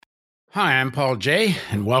Hi, I'm Paul J.,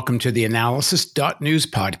 and welcome to the theAnalysis.news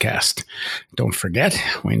podcast. Don't forget,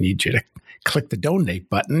 we need you to click the donate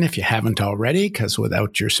button if you haven't already, because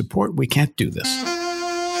without your support, we can't do this.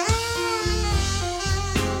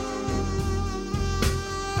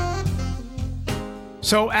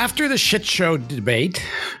 So after the shit show debate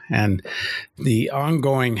and the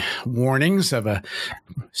ongoing warnings of a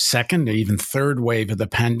second or even third wave of the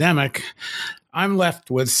pandemic, I'm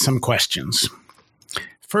left with some questions.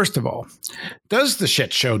 First of all, does the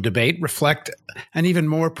shit show debate reflect an even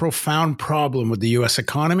more profound problem with the U.S.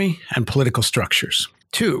 economy and political structures?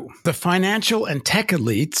 2, the financial and tech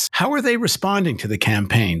elites, how are they responding to the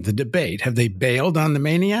campaign, the debate? Have they bailed on the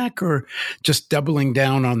maniac or just doubling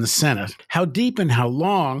down on the Senate? How deep and how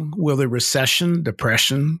long will the recession,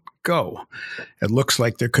 depression go? It looks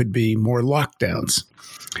like there could be more lockdowns.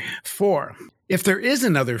 4, if there is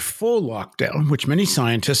another full lockdown, which many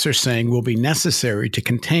scientists are saying will be necessary to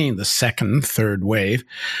contain the second, third wave,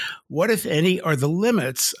 what, if any, are the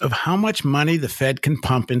limits of how much money the Fed can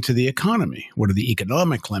pump into the economy? What are the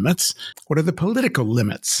economic limits? What are the political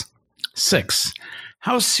limits? 6,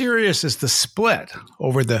 how serious is the split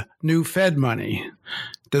over the new Fed money?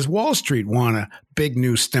 Does Wall Street want a big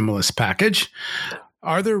new stimulus package?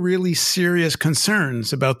 Are there really serious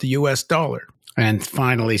concerns about the U.S. dollar? And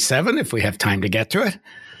finally, 7, if we have time to get to it,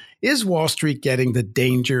 is Wall Street getting the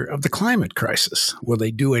danger of the climate crisis? Will they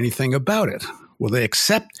do anything about it? Will they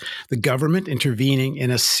accept the government intervening in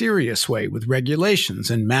a serious way with regulations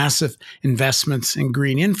and massive investments in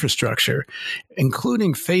green infrastructure,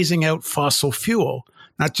 including phasing out fossil fuel,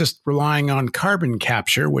 not just relying on carbon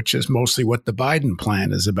capture, which is mostly what the Biden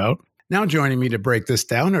plan is about? Now joining me to break this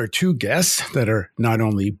down are 2 guests that are not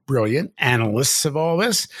only brilliant analysts of all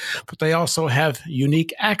this, but they also have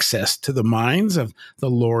unique access to the minds of the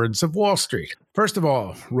lords of Wall Street. First of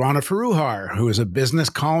all, Rana Foroohar, who is a business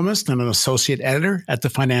columnist and an associate editor at the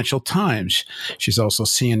Financial Times. She's also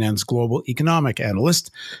CNN's global economic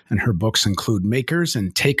analyst, and her books include Makers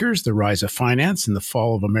and Takers, The Rise of Finance and the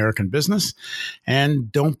Fall of American Business,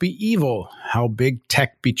 and Don't Be Evil, How Big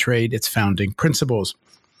Tech Betrayed Its Founding Principles.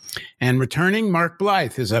 And returning, Mark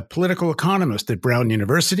Blyth is a political economist at Brown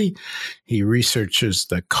University. He researches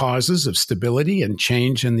the causes of stability and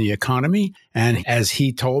change in the economy, and as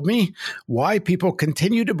he told me, why people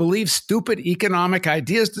continue to believe stupid economic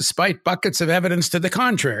ideas despite buckets of evidence to the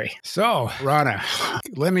contrary. So, Rana,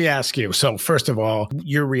 let me ask you. So, first of all,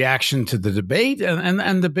 your reaction to the debate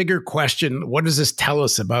and the bigger question, what does this tell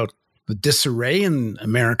us about the disarray in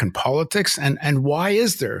American politics, and why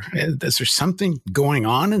is there? Is there something going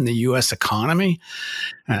on in the U.S. economy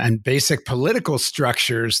and basic political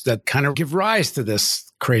structures that kind of give rise to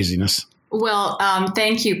this craziness? Well,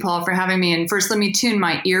 thank you, Paul, for having me. And first, let me tune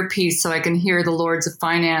my earpiece so I can hear the Lords of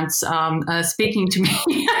Finance speaking to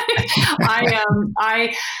me.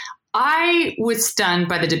 I was stunned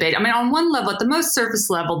by the debate. I mean, on one level, at the most surface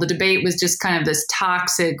level, the debate was just kind of this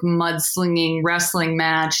toxic, mudslinging wrestling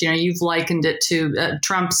match. You know, you've likened it to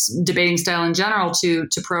Trump's debating style in general to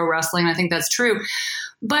pro wrestling. I think that's true.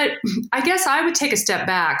 But I guess I would take a step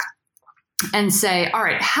back and say, all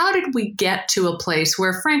right, how did we get to a place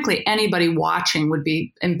where, frankly, anybody watching would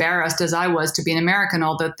be embarrassed, as I was, to be an American,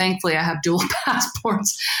 although thankfully I have dual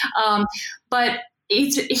passports. But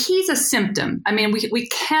he's a symptom. I mean, we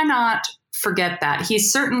cannot forget that. He's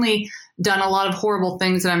certainly done a lot of horrible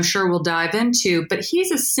things that I'm sure we'll dive into, but he's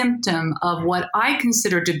a symptom of what I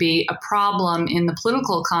consider to be a problem in the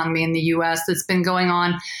political economy in the U.S. that's been going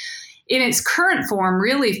on in its current form,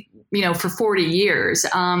 really, for 40 years.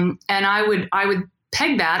 And I would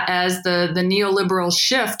peg that as the neoliberal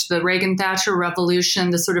shift, the Reagan-Thatcher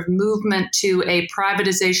revolution, the sort of movement to a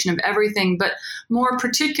privatization of everything, but more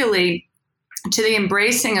particularly to the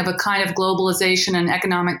embracing of a kind of globalization and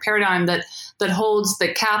economic paradigm that holds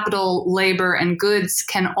that capital, labor, and goods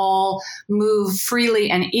can all move freely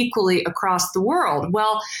and equally across the world.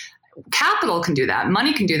 Well, capital can do that.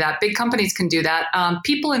 Money can do that. Big companies can do that.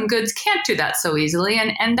 People and goods can't do that so easily.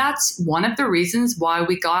 And that's one of the reasons why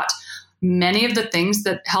we got many of the things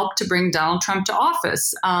that helped to bring Donald Trump to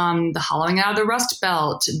office, the hollowing out of the Rust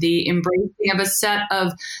Belt, the embracing of a set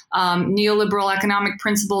of neoliberal economic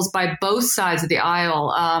principles by both sides of the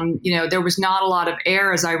aisle. There was not a lot of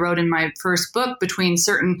air, as I wrote in my first book, between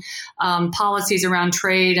certain policies around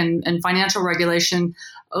trade and financial regulation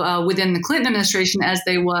within the Clinton administration as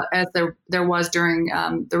there was during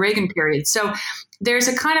the Reagan period. So there's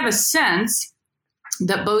a kind of a sense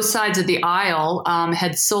that both sides of the aisle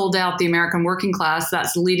had sold out the American working class.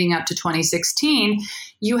 That's leading up to 2016.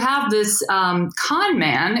 You have this con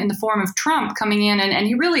man in the form of Trump coming in, and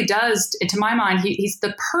he really does, to my mind, he's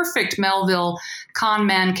the perfect Melville con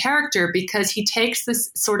man character, because he takes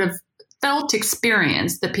this sort of felt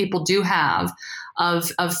experience that people do have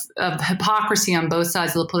of hypocrisy on both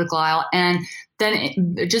sides of the political aisle, and then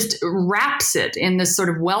it just wraps it in this sort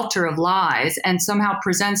of welter of lies and somehow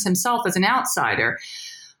presents himself as an outsider.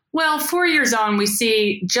 Well, 4 years on, we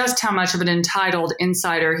see just how much of an entitled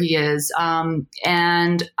insider he is.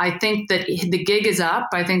 And I think that the gig is up.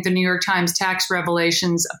 I think the New York Times tax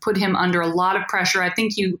revelations put him under a lot of pressure. I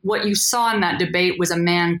think what you saw in that debate was a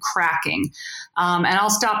man cracking. And I'll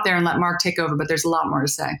stop there and let Mark take over, but there's a lot more to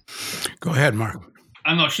say. Go ahead, Mark.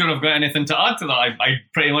 I'm not sure I've got anything to add to that. I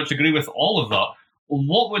pretty much agree with all of that.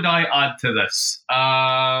 What would I add to this?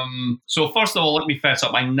 So first of all, let me fess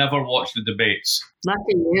up. I never watched the debates.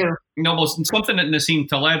 Lucky you. No, well, something that Nassim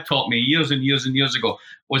Taleb taught me years and years and years ago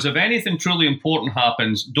was, if anything truly important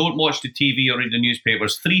happens, don't watch the TV or read the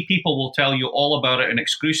newspapers. 3 people will tell you all about it in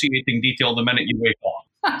excruciating detail the minute you wake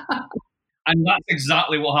up. And that's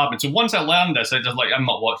exactly what happened. So once I learned this, I just I'm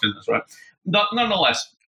not watching this, right?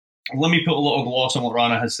 Nonetheless, let me put a little gloss on what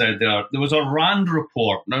Rana has said there. There was a Rand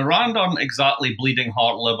report. Now, Rand aren't exactly bleeding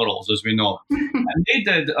heart liberals, as we know. And they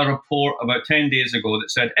did a report about 10 days ago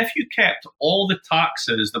that said, if you kept all the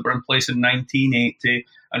taxes that were in place in 1980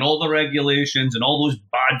 and all the regulations and all those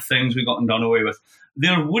bad things we got done away with,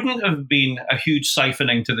 there wouldn't have been a huge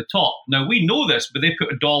siphoning to the top. Now, we know this, but they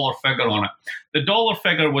put a dollar figure on it. The dollar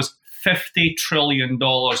figure was $50 trillion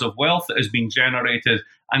of wealth that has been generated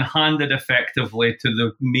and handed effectively to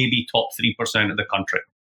the maybe top 3% of the country.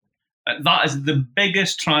 That is the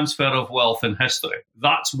biggest transfer of wealth in history.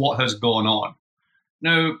 That's what has gone on.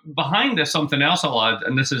 Now, behind this, something else I'll add,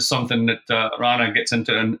 and this is something that Rana gets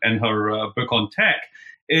into in her book on tech,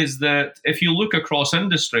 is that if you look across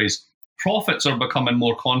industries, profits are becoming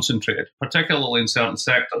more concentrated, particularly in certain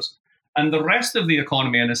sectors. And the rest of the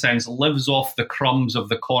economy, in a sense, lives off the crumbs of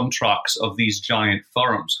the contracts of these giant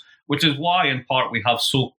firms, which is why, in part, we have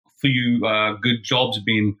so few good jobs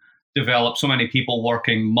being developed, so many people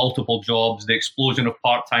working multiple jobs, the explosion of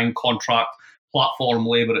part-time contract, platform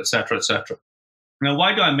labor, et cetera, et cetera. Now,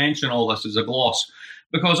 why do I mention all this as a gloss?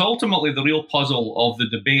 Because ultimately, the real puzzle of the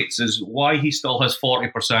debates is why he still has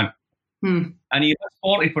 40%. And he has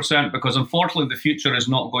 40% because, unfortunately, the future is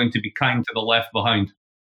not going to be kind to the left behind.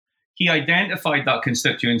 He identified that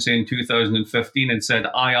constituency in 2015 and said,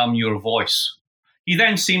 I am your voice. He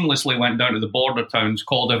then seamlessly went down to the border towns,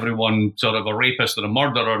 called everyone sort of a rapist and a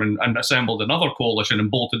murderer, and assembled another coalition and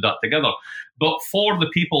bolted that together. But for the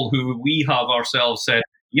people who we have ourselves said,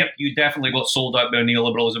 yep, you definitely got sold out by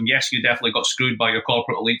neoliberalism. Yes, you definitely got screwed by your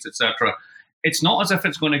corporate elites, etc. It's not as if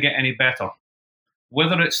it's going to get any better.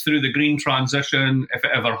 Whether it's through the green transition, if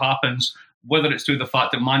it ever happens, whether it's through the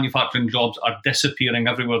fact that manufacturing jobs are disappearing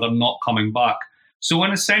everywhere, they're not coming back. So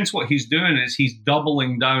in a sense, what he's doing is he's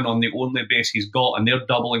doubling down on the only base he's got, and they're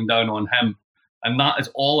doubling down on him. And that is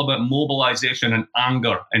all about mobilization and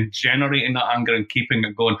anger, and generating that anger and keeping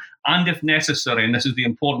it going. And if necessary, and this is the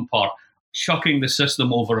important part, chucking the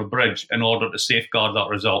system over a bridge in order to safeguard that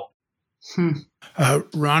result.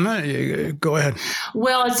 Rana, go ahead.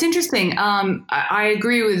 Well, it's interesting. I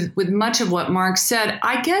agree with much of what Mark said.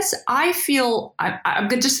 I guess I feel, I'm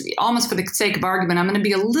just almost for the sake of argument, I'm going to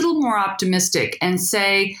be a little more optimistic and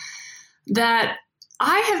say that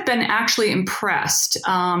I have been actually impressed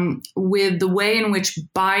with the way in which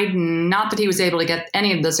Biden, not that he was able to get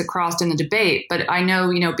any of this across in the debate, but I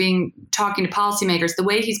know, talking to policymakers, the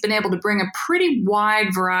way he's been able to bring a pretty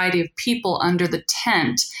wide variety of people under the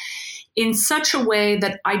tent in such a way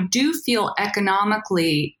that I do feel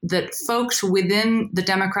economically that folks within the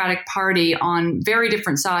Democratic Party on very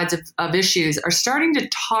different sides of issues are starting to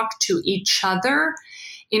talk to each other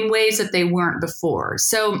in ways that they weren't before.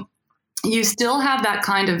 So you still have that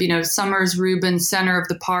kind of, Summers, Rubin, center of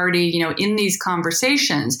the party, in these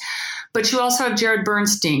conversations. But you also have Jared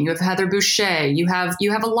Bernstein, you have Heather Boucher, you have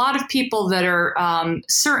a lot of people that are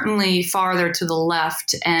certainly farther to the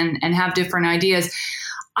left and have different ideas.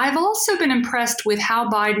 I've also been impressed with how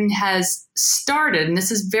Biden has started, and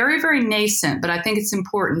this is very, very nascent, but I think it's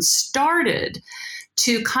important, started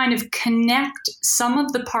to kind of connect some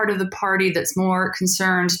of the part of the party that's more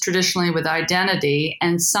concerned traditionally with identity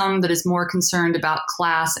and some that is more concerned about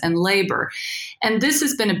class and labor. And this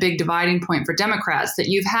has been a big dividing point for Democrats, that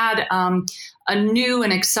you've had a new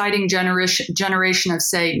and exciting generation of,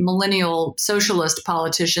 say, millennial socialist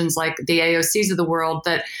politicians like the AOCs of the world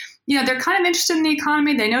that they're kind of interested in the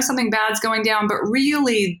economy. They know something bad's going down, but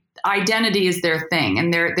really identity is their thing,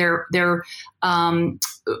 and they're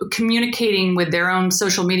communicating with their own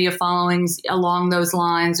social media followings along those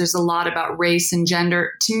lines. There's a lot about race and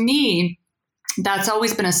gender. To me, that's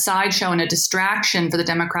always been a sideshow and a distraction for the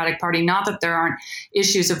Democratic Party. Not that there aren't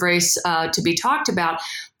issues of race to be talked about,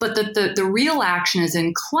 but that the real action is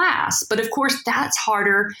in class. But of course, that's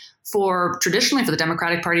harder traditionally for the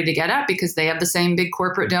Democratic Party to get at, because they have the same big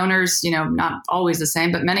corporate donors, not always the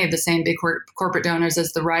same, but many of the same big corporate donors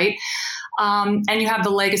as the right. And you have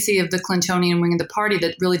the legacy of the Clintonian wing of the party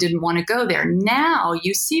that really didn't want to go there. Now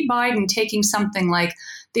you see Biden taking something like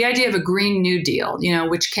the idea of a Green New Deal,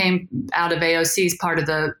 which came out of AOC's part of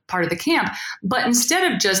the camp. But instead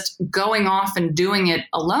of just going off and doing it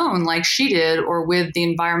alone like she did, or with the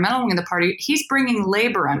environmental wing of the party, he's bringing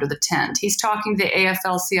labor under the tent. He's talking to the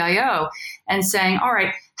AFL-CIO and saying, all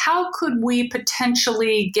right, how could we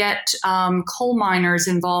potentially get coal miners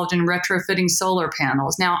involved in retrofitting solar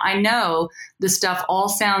panels? Now, I know this stuff all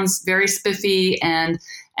sounds very spiffy and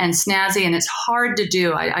snazzy, and it's hard to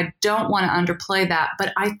do. I don't want to underplay that,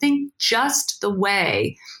 but I think just the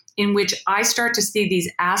way in which I start to see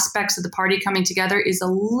these aspects of the party coming together is a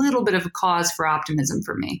little bit of a cause for optimism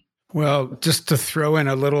for me. Well, just to throw in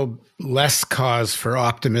a little less cause for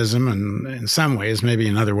optimism, and in some ways, maybe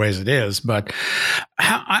in other ways it is, but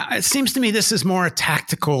it seems to me this is more a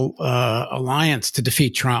tactical alliance to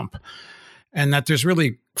defeat Trump, and that there's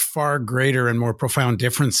really far greater and more profound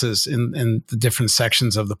differences in the different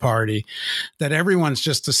sections of the party that everyone's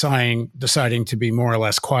just deciding to be more or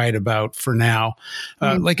less quiet about for now.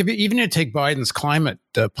 Like even if you take Biden's climate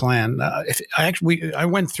plan, I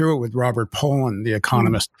went through it with Robert Pollin, the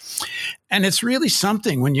economist, and it's really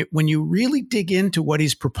something when you really dig into what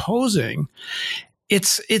he's proposing.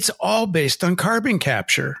 It's all based on carbon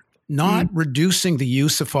capture. Not reducing the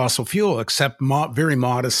use of fossil fuel, except very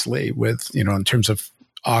modestly with, in terms of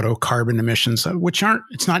auto carbon emissions,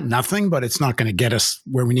 it's not nothing, but it's not going to get us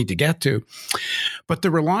where we need to get to. But the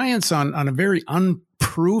reliance on a very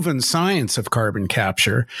unproven science of carbon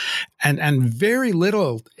capture and very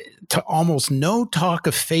little to almost no talk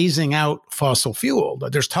of phasing out fossil fuel.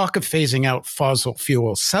 There's talk of phasing out fossil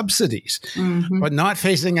fuel subsidies, but not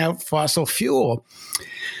phasing out fossil fuel.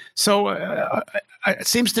 So it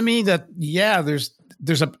seems to me that,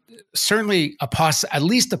 there's certainly at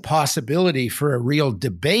least a possibility for a real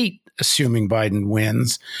debate, assuming Biden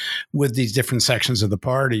wins, with these different sections of the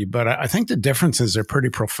party. But I think the differences are pretty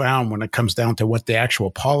profound when it comes down to what the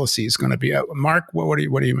actual policy is going to be. Mark, what do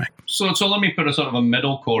you make? So let me put a sort of a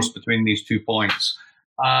middle course between these 2 points.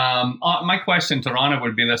 My question to Rana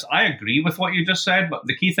would be this. I agree with what you just said, but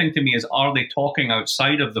the key thing to me is, are they talking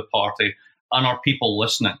outside of the party, and are people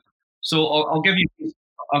listening? So I'll give you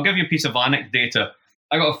a piece of anecdata.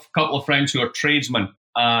 I got a couple of friends who are tradesmen,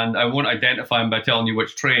 and I won't identify them by telling you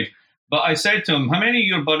which trade. But I said to him, how many of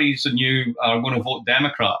your buddies and you are going to vote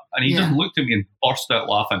Democrat? And he just looked at me and burst out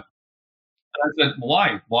laughing. And I said,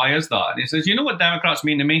 why? Why is that? And he says, you know what Democrats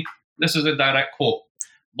mean to me? This is a direct quote.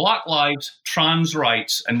 Black lives, trans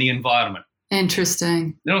rights, and the environment.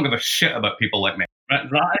 Interesting. They don't give a shit about people like me. Right?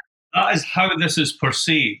 That is how this is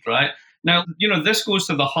perceived, right? Now, this goes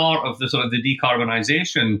to the heart of the sort of the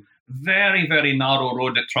decarbonization, very, very narrow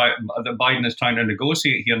road that Biden is trying to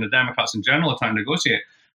negotiate here, and the Democrats in general are trying to negotiate.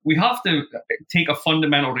 We have to take a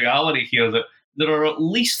fundamental reality here that there are at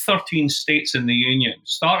least 13 states in the union,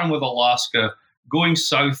 starting with Alaska, going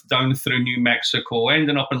south down through New Mexico,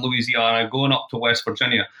 ending up in Louisiana, going up to West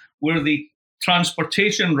Virginia, where the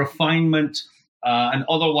transportation, refinement, and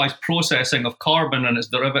otherwise processing of carbon and its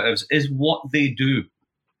derivatives is what they do.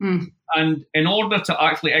 And in order to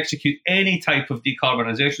actually execute any type of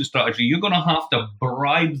decarbonization strategy, you're going to have to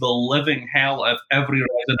bribe the living hell out of every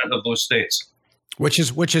resident of those states. Which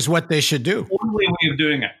is what they should do. Only way of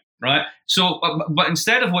doing it, right? So, but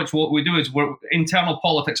instead of which, what we do is internal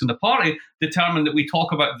politics in the party determine that we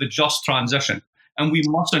talk about the just transition, and we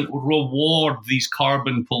mustn't reward these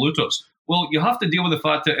carbon polluters. Well, you have to deal with the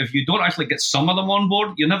fact that if you don't actually get some of them on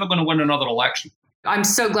board, you're never going to win another election. I'm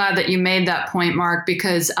so glad that you made that point, Mark,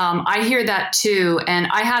 because I hear that too. And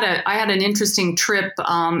I had an interesting trip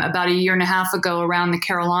about a year and a half ago around the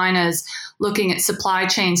Carolinas, looking at supply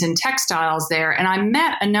chains and textiles there. And I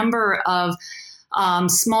met a number of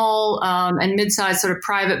small and mid-sized sort of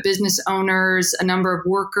private business owners, a number of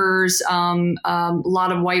workers, a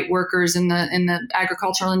lot of white workers in the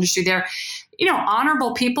agricultural industry there.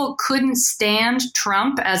 honorable people couldn't stand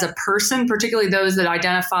Trump as a person, particularly those that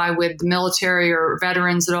identify with the military or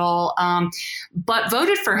veterans at all, but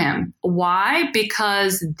voted for him. Why?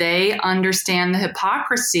 Because they understand the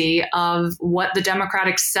hypocrisy of what the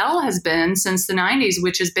Democratic sell has been since the 90s,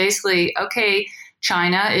 which is basically, okay,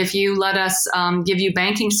 China, if you let us give you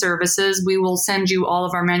banking services, we will send you all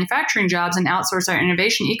of our manufacturing jobs and outsource our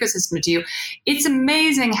innovation ecosystem to you. It's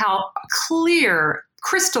amazing how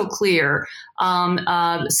crystal clear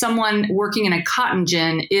someone working in a cotton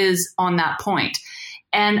gin is on that point.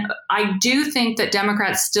 And I do think that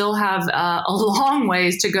Democrats still have a long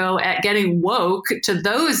ways to go at getting woke to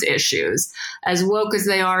those issues, as woke as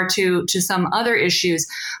they are to some other issues.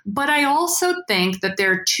 But I also think that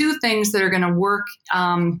there are two things that are going to work,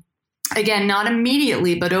 again, not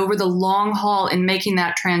immediately, but over the long haul in making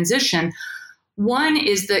that transition. One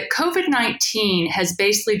is that COVID-19 has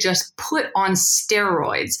basically just put on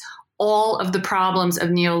steroids all of the problems of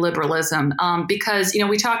neoliberalism, because,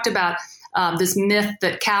 we talked about this myth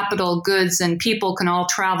that capital, goods, and people can all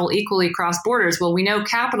travel equally across borders. Well, we know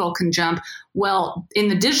capital can jump. Well, in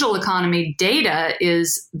the digital economy, data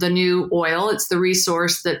is the new oil. It's the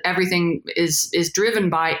resource that everything is driven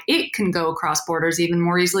by. It can go across borders even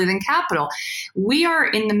more easily than capital. We are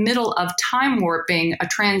in the middle of time warping a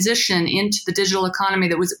transition into the digital economy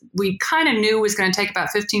that we kind of knew was going to take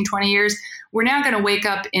about 15, 20 years. We're now going to wake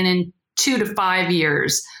up in 2 to 5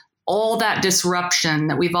 years. All that disruption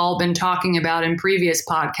that we've all been talking about in previous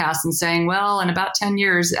podcasts and saying, well, in about 10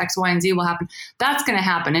 years, X, Y, and Z will happen. That's going to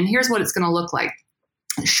happen. And here's what it's going to look like.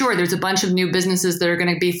 Sure, there's a bunch of new businesses that are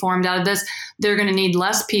going to be formed out of this. They're going to need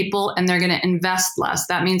less people and they're going to invest less.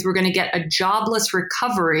 That means we're going to get a jobless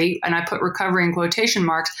recovery, and I put recovery in quotation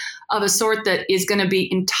marks, of a sort that is going to be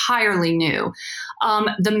entirely new.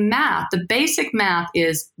 The basic math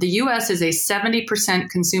is the U.S. is a 70%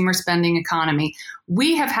 consumer spending economy.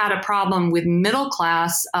 We have had a problem with middle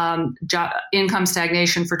class income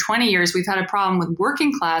stagnation for 20 years. We've had a problem with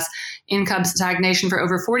working class income stagnation for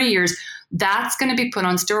over 40 years. That's going to be put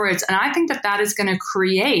on steroids. And I think that is going to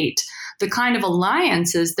create the kind of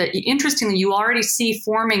alliances that, interestingly, you already see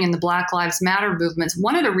forming in the Black Lives Matter movements.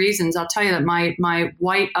 One of the reasons, I'll tell you, that my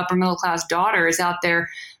white upper middle class daughter is out there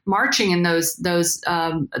marching in those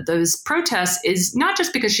protests is not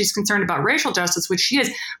just because she's concerned about racial justice, which she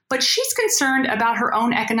is, but she's concerned about her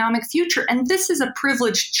own economic future. And this is a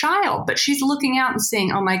privileged child, but she's looking out and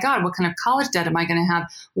saying, oh my God, what kind of college debt am I going to have?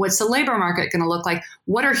 What's the labor market going to look like?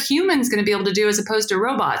 What are humans going to be able to do as opposed to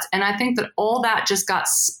robots? And I think that all that just got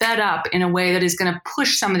sped up in a way that is going to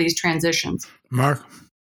push some of these transitions. Mark?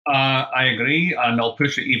 I agree, and I'll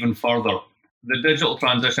push it even further. The digital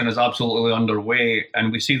transition is absolutely underway,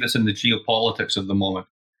 and we see this in the geopolitics of the moment.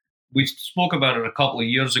 We spoke about it a couple of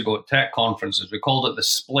years ago at tech conferences. We called it the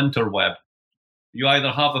splinter web. You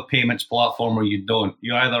either have a payments platform or you don't.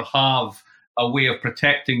 You either have a way of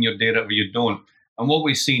protecting your data or you don't. And what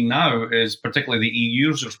we see now is, particularly the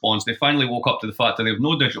EU's response, they finally woke up to the fact that they have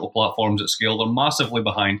no digital platforms at scale. They're massively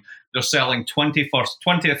behind. They're selling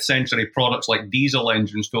 20th century products like diesel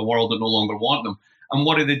engines to a world that no longer want them. And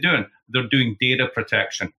what are they doing? They're doing data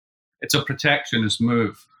protection. It's a protectionist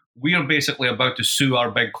move. We are basically about to sue our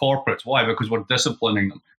big corporates. Why? Because we're disciplining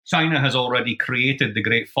them. China has already created the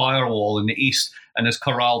Great Firewall in the East and has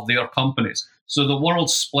corralled their companies. So the world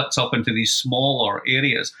splits up into these smaller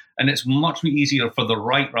areas, and it's much easier for the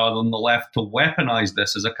right rather than the left to weaponize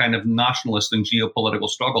this as a kind of nationalist and geopolitical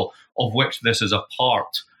struggle, of which this is a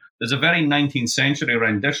part. There's a very 19th century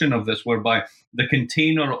rendition of this whereby the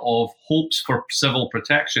container of hopes for civil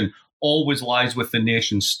protection always lies with the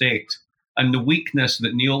nation state. And the weakness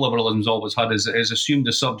that neoliberalism's always had is assumed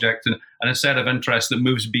a subject and a set of interests that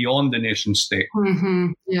moves beyond the nation state.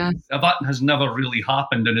 Mm-hmm. Yeah. That has never really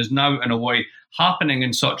happened and is now, in a way, happening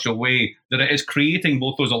in such a way that it is creating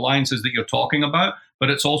both those alliances that you're talking about, but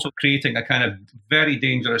it's also creating a kind of very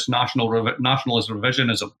dangerous nationalist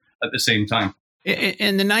revisionism at the same time.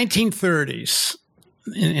 In the 1930s,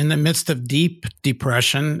 in the midst of deep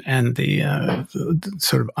depression and the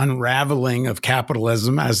sort of unraveling of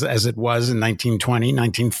capitalism as it was in 1920,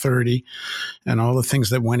 1930, and all the things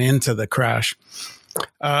that went into the crash,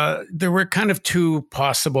 there were kind of two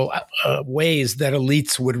possible ways that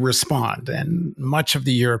elites would respond. And much of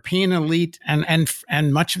the European elite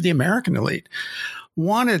and much of the American elite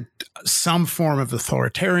wanted some form of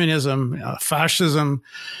authoritarianism, fascism,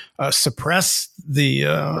 suppress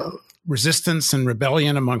the resistance and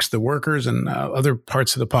rebellion amongst the workers and other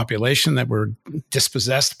parts of the population that were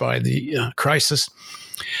dispossessed by the crisis.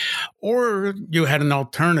 Or you had an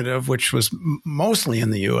alternative, which was mostly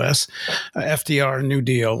in the U.S., FDR, New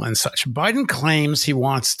Deal, and such. Biden claims he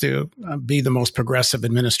wants to be the most progressive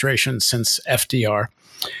administration since FDR.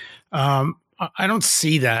 I don't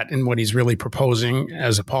see that in what he's really proposing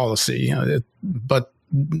as a policy. But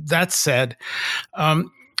that said,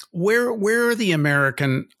 where are the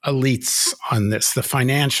American elites on this? The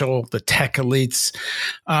financial, the tech elites.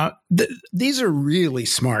 These are really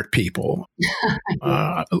smart people.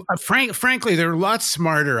 Frankly, they're a lot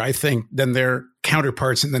smarter, I think, than their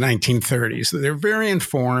counterparts in the 1930s. They're very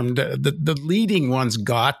informed. The leading ones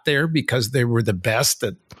got there because they were the best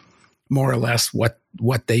at more or less what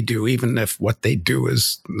they do, even if what they do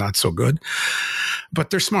is not so good. But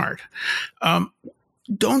they're smart.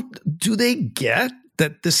 Do they get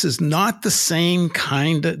that this is not the same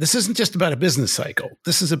kind of, this isn't just about a business cycle.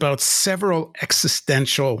 This is about several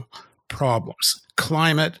existential problems.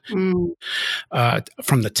 Climate, from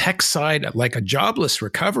the tech side, like a jobless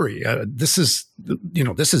recovery. This is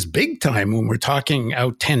big time when we're talking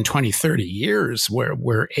out 10, 20, 30 years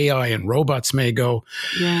where AI and robots may go.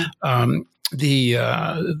 Yeah.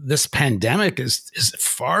 This pandemic is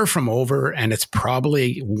far from over, and it's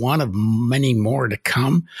probably one of many more to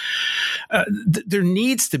come. There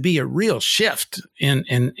needs to be a real shift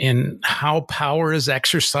in how power is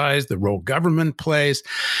exercised, the role government plays.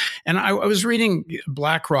 And I was reading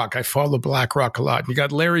BlackRock. I follow BlackRock a lot. You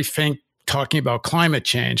got Larry Fink talking about climate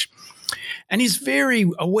change, and he's very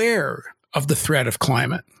aware of the threat of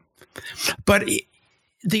climate. But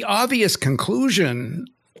the obvious conclusion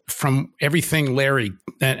from everything Larry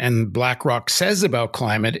and BlackRock says about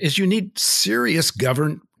climate is you need serious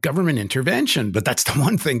government intervention, but that's the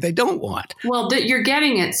one thing they don't want. Well, you're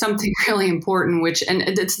getting at something really important,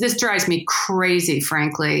 this drives me crazy,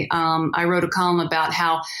 frankly. I wrote a column about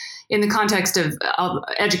how, in the context of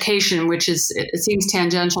education, which it seems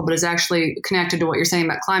tangential, but is actually connected to what you're saying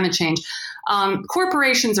about climate change,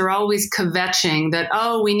 corporations are always kvetching that,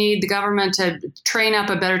 we need the government to train up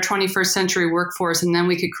a better 21st century workforce, and then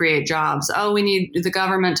we could create jobs. We need the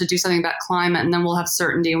government to do something about climate, and then we'll have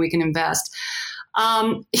certainty and we can invest.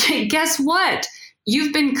 Guess what?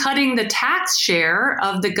 You've been cutting the tax share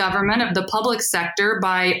of the government, of the public sector,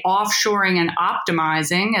 by offshoring and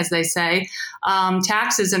optimizing, as they say,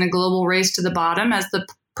 taxes in a global race to the bottom as the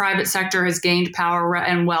private sector has gained power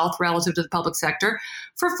and wealth relative to the public sector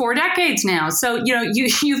for 4 decades now. So,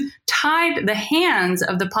 you've tied the hands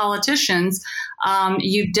of the politicians.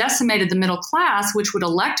 You've decimated the middle class, which would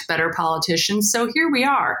elect better politicians. So here we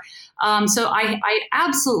are. So I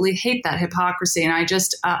absolutely hate that hypocrisy. And I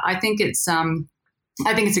think it's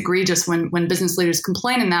egregious when business leaders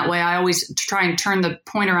complain in that way. I always try and turn the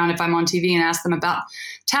point around if I'm on TV and ask them about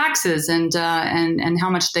taxes and how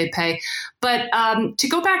much they pay. But to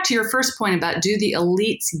go back to your first point about, do the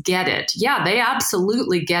elites get it? Yeah, they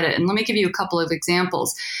absolutely get it. And let me give you a couple of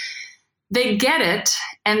examples. They get it,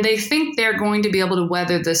 and they think they're going to be able to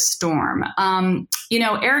weather this storm.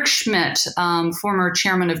 Eric Schmidt, former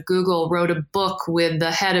chairman of Google, wrote a book with the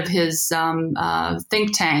head of his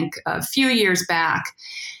think tank a few years back.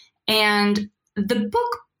 And the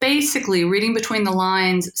book basically, reading between the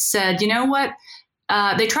lines, said, you know what?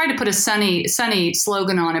 They tried to put a sunny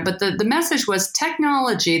slogan on it, but the message was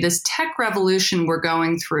technology, this tech revolution we're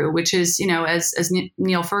going through, which is, as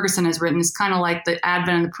Neil Ferguson has written, is kind of like the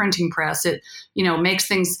advent of the printing press. It, makes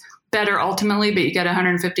things better ultimately, but you get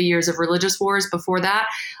 150 years of religious wars before that.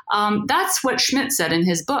 That's what Schmidt said in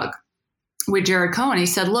his book with Jared Cohen. He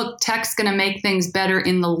said, look, tech's going to make things better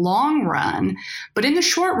in the long run, but in the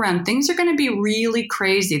short run, things are going to be really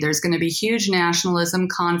crazy. There's going to be huge nationalism,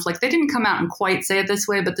 conflict. They didn't come out and quite say it this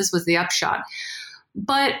way, but this was the upshot.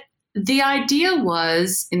 But the idea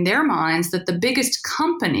was, in their minds, that the biggest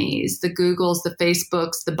companies, the Googles, the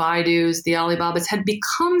Facebooks, the Baidus, the Alibabas, had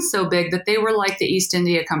become so big that they were like the East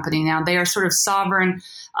India Company now. They are sort of sovereign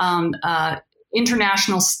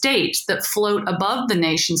international states that float above the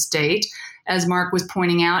nation state, as Mark was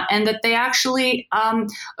pointing out, and that they actually kind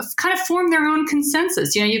of form their own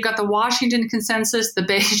consensus. You've got the Washington consensus,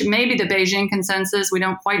 maybe the Beijing consensus. We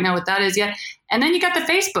don't quite know what that is yet. And then you got the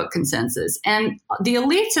Facebook consensus. And the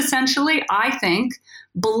elites essentially, I think,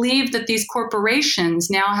 believe that these corporations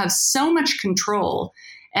now have so much control.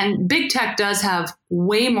 And big tech does have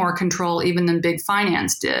way more control even than big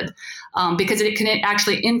finance did, because it can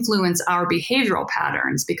actually influence our behavioral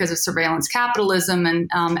patterns because of surveillance capitalism and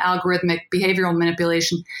algorithmic behavioral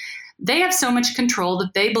manipulation. they have so much control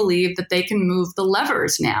that they believe that they can move the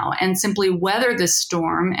levers now and simply weather this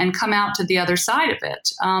storm and come out to the other side of it.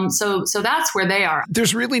 So that's where they are.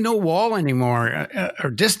 There's really no wall anymore or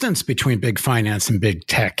distance between big finance and big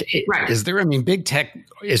tech. Right. Is there? I mean, big tech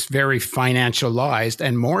is very financialized,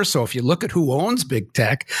 and more so if you look at who owns big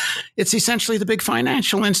tech, it's essentially the big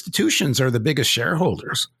financial institutions are the biggest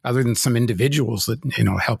shareholders, other than some individuals that,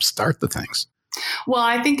 help start the things. Well,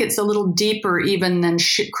 I think it's a little deeper even than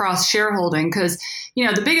cross shareholding because,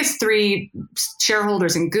 the biggest three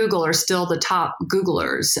shareholders in Google are still the top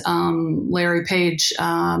Googlers, Larry Page,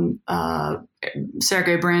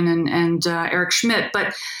 Sergey Brin, and Eric Schmidt.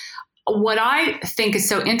 But what I think is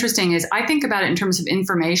so interesting is I think about it in terms of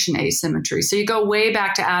information asymmetry. So you go way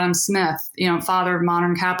back to Adam Smith, father of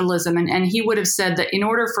modern capitalism, and he would have said that in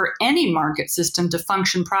order for any market system to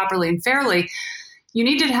function properly and fairly, you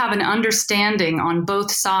need to have an understanding on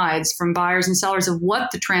both sides from buyers and sellers of what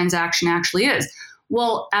the transaction actually is.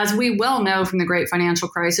 Well, as we well know from the great financial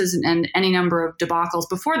crisis and any number of debacles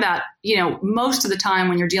before that, most of the time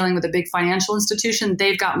when you're dealing with a big financial institution,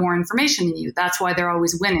 they've got more information than you. That's why they're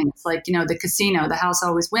always winning. It's like, the casino, the house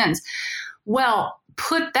always wins. Well,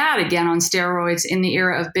 put that again on steroids in the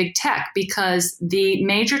era of big tech, because the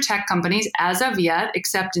major tech companies, as of yet,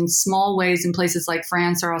 except in small ways in places like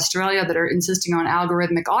France or Australia that are insisting on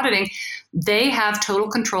algorithmic auditing, they have total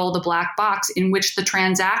control of the black box in which the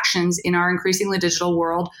transactions in our increasingly digital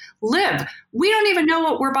world live. We don't even know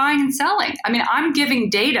what we're buying and selling. I mean, I'm giving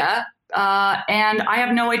data and I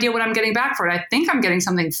have no idea what I'm getting back for it. I think I'm getting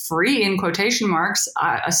something free in quotation marks,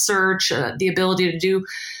 a search, the ability to do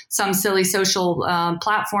some silly social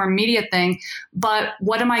platform media thing. But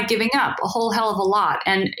what am I giving up? A whole hell of a lot.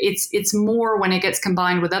 And it's more when it gets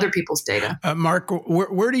combined with other people's data. Mark,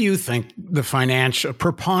 where do you think the financial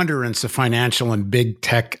preponderance of financial and big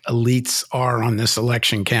tech elites are on this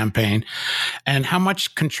election campaign? And how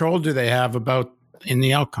much control do they have in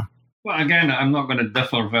the outcome? Well, again, I'm not going to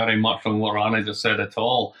differ very much from what Rana just said at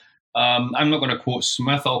all. I'm not going to quote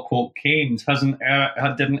Smith. I'll quote Keynes. Didn't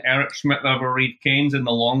Eric Schmidt ever read Keynes? In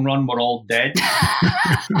the long run, we're all dead.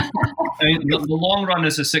 I mean, the long run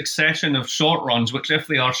is a succession of short runs, which, if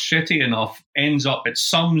they are shitty enough, it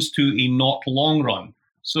sums to a not long run.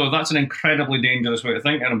 So that's an incredibly dangerous way of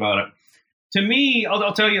thinking about it. To me,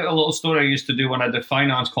 I'll tell you a little story I used to do when I did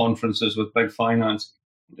finance conferences with big finance.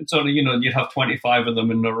 Sort of, you'd have 25 of them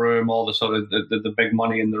in the room, all the sort of the big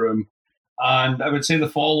money in the room. And I would say the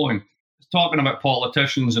following, talking about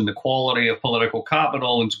politicians and the quality of political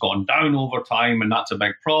capital, and it's gone down over time, and that's a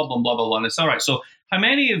big problem, blah, blah, blah. And it's all right. So how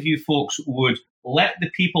many of you folks would let the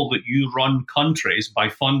people that you run countries by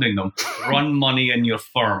funding them run money in your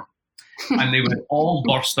firm? And they would all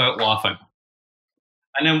burst out laughing.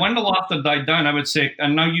 And then when the laughter died down, I would say,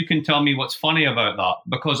 and now you can tell me what's funny about that,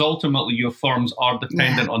 because ultimately your firms are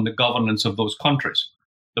dependent on the governance of those countries,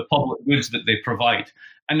 the public goods that they provide.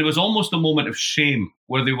 And there was almost a moment of shame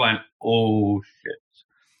where they went, oh, shit.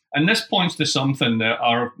 And this points to something that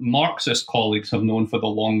our Marxist colleagues have known for the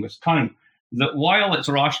longest time, that while it's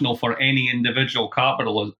rational for any individual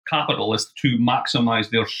capitalist to maximize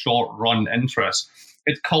their short-run interests,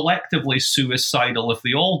 it's collectively suicidal if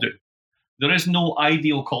they all do. There is no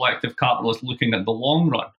ideal collective capitalist looking at the long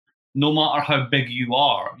run. No matter how big you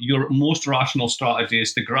are, your most rational strategy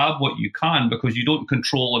is to grab what you can because you don't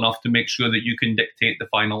control enough to make sure that you can dictate the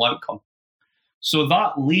final outcome. So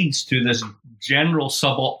that leads to this general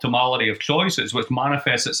suboptimality of choices, which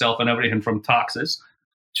manifests itself in everything from taxes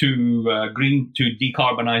to green to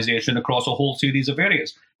decarbonization across a whole series of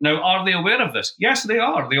areas. Now, are they aware of this? Yes, they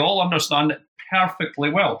are. They all understand it perfectly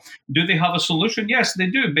well. Do they have a solution? Yes, they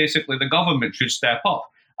do. Basically, the government should step up.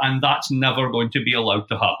 And that's never going to be allowed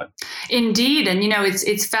to happen. Indeed. And,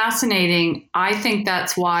 it's fascinating. I think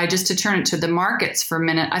that's why, just to turn it to the markets for a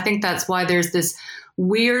minute, I think that's why there's this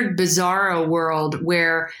weird, bizarro world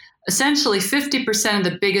where essentially 50% of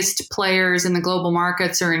the biggest players in the global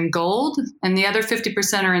markets are in gold and the other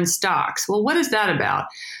 50% are in stocks. Well, what is that about?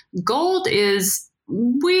 Gold is,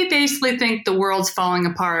 we basically think the world's falling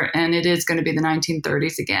apart and it is going to be the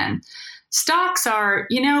 1930s again. Stocks are,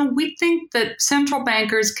 we think that central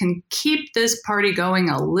bankers can keep this party going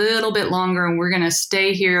a little bit longer and we're going to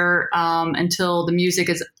stay here until the music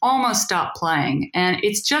is almost stopped playing. And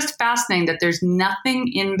it's just fascinating that there's nothing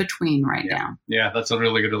in between right now. Yeah, that's a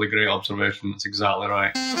really, really great observation. That's exactly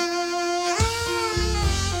right.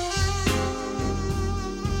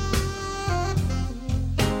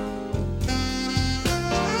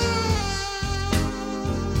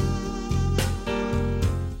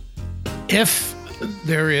 If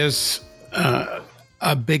there is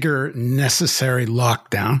a bigger necessary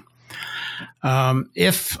lockdown,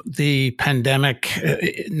 If the pandemic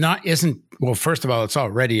first of all, it's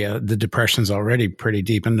already the depression's already pretty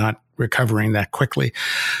deep and not recovering that quickly.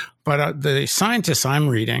 But the scientists I'm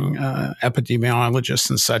reading, epidemiologists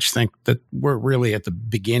and such, think that we're really at the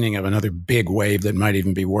beginning of another big wave that might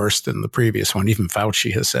even be worse than the previous one. Even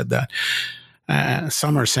Fauci has said that.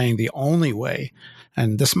 Some are saying the only way,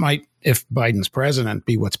 and this might, if Biden's president,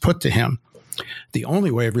 be what's put to him, the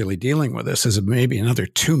only way of really dealing with this is maybe another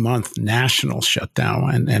 2-month national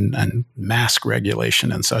shutdown and mask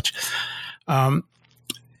regulation and such.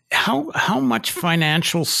 How much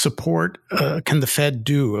financial support can the Fed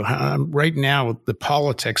do? Right now, the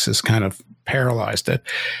politics has kind of paralyzed it.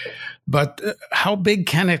 But how big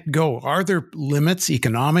can it go? Are there limits,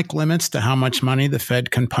 economic limits, to how much money the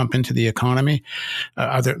Fed can pump into the economy?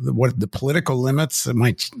 Are there the political limits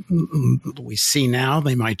that we see now?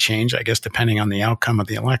 They might change, I guess, depending on the outcome of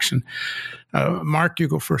the election. Mark, you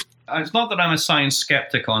go first. It's not that I'm a science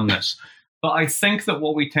skeptic on this, but I think that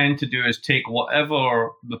what we tend to do is take whatever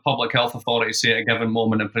the public health authorities say at a given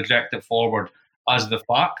moment and project it forward as the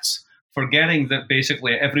facts, forgetting that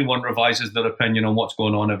basically everyone revises their opinion on what's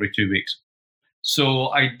going on every 2 weeks. So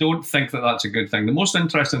I don't think that that's a good thing. The most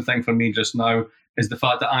interesting thing for me just now is the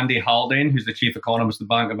fact that Andy Haldane, who's the chief economist of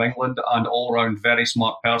the Bank of England and all-round very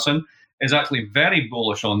smart person, is actually very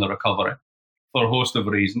bullish on the recovery for a host of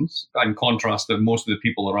reasons, in contrast to most of the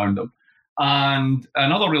people around him. And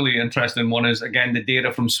another really interesting one is, again, the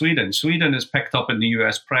data from Sweden. Sweden is picked up in the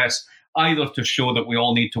US press either to show that we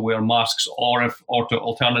all need to wear masks or to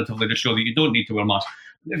alternatively to show that you don't need to wear masks.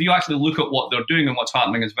 If you actually look at what they're doing and what's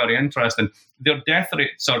happening, it's very interesting. Their death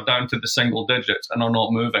rates are down to the single digits and are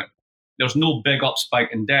not moving. There's no big up spike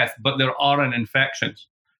in death, but there are in infections.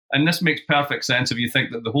 And this makes perfect sense if you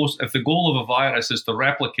think that if the goal of a virus is to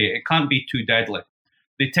replicate, it can't be too deadly.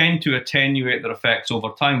 They tend to attenuate their effects over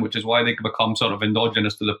time, which is why they can become sort of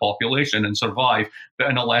endogenous to the population and survive,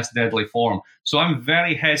 but in a less deadly form. So I'm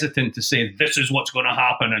very hesitant to say this is what's going to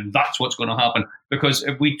happen and that's what's going to happen, because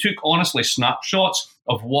if we took, honestly, snapshots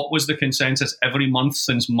of what was the consensus every month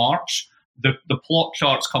since March, the plot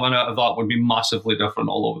charts coming out of that would be massively different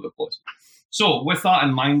all over the place. So with that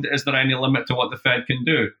in mind, is there any limit to what the Fed can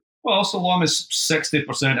do? Well, so long as 60%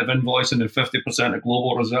 of invoicing and 50% of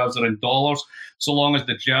global reserves are in dollars, so long as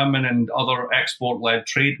the German and other export-led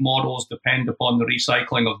trade models depend upon the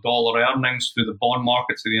recycling of dollar earnings through the bond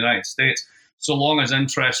markets of the United States, so long as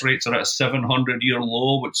interest rates are at a 700-year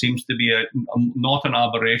low, which seems to be not an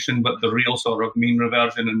aberration, but the real sort of mean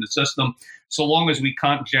reversion in the system, so long as we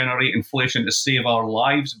can't generate inflation to save our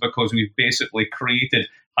lives because we've basically created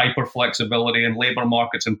hyper-flexibility in labor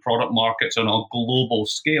markets and product markets on a global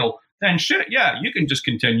scale, then shit, yeah, you can just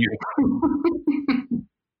continue. You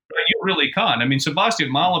really can. I mean, Sebastian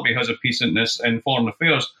Mallaby has a piece in this in Foreign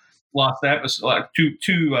Affairs last episode, like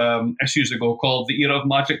two issues ago, called The Era of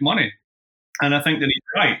Magic Money. And I think that he's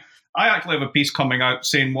right. I actually have a piece coming out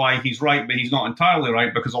saying why he's right, but he's not entirely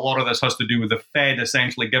right, because a lot of this has to do with the Fed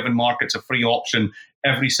essentially giving markets a free option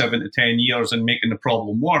every 7 to 10 years and making the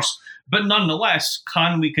problem worse. But nonetheless,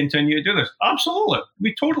 can we continue to do this? Absolutely.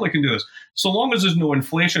 We totally can do this. So long as there's no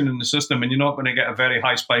inflation in the system and you're not going to get a very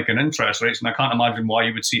high spike in interest rates, and I can't imagine why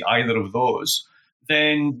you would see either of those,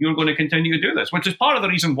 then you're going to continue to do this, which is part of the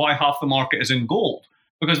reason why half the market is in gold,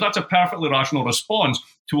 because that's a perfectly rational response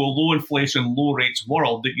to a low inflation, low rates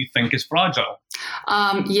world that you think is fragile.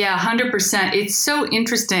 Yeah, 100%. It's so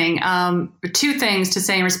interesting. 2 things to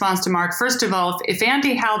say in response to Mark. First of all, if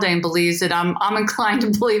Andy Haldane believes it, I'm inclined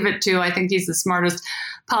to believe it too. I think he's the smartest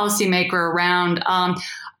policymaker around.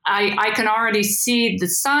 I can already see the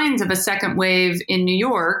signs of a second wave in New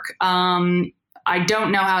York. I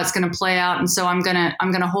don't know how it's going to play out, and so I'm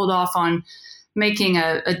gonna hold off on making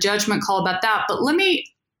a judgment call about that. But let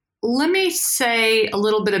me say a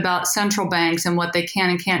little bit about central banks and what they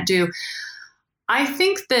can and can't do. I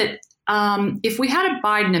think that if we had a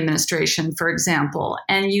Biden administration, for example,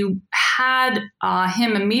 and you had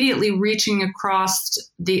him immediately reaching across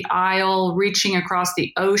the aisle, reaching across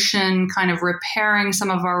the ocean, kind of repairing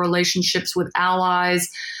some of our relationships with allies,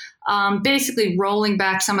 basically rolling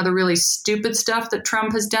back some of the really stupid stuff that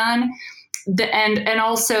Trump has done, and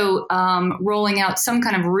also rolling out some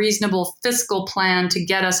kind of reasonable fiscal plan to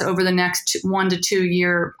get us over the next 1 to 2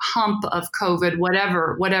 year hump of COVID,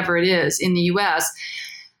 whatever it is in the U.S.,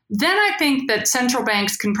 then I think that central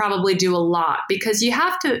banks can probably do a lot, because you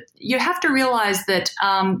have to realize that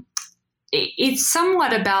it's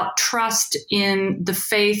somewhat about trust in the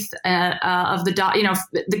faith of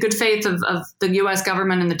the good faith of the U.S.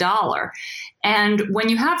 government and the dollar. And when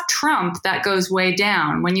you have Trump, that goes way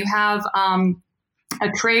down. When you have a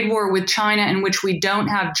trade war with China in which we don't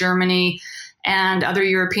have Germany and other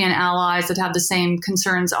European allies that have the same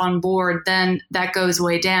concerns on board, then that goes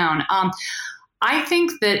way down. I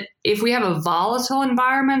think that if we have a volatile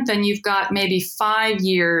environment, then you've got maybe 5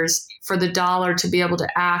 years for the dollar to be able to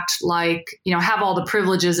act like, have all the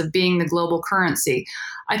privileges of being the global currency.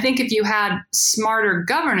 I think if you had smarter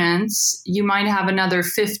governance, you might have another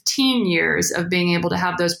 15 years of being able to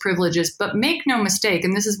have those privileges. But make no mistake,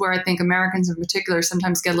 and this is where I think Americans in particular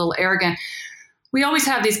sometimes get a little arrogant. We always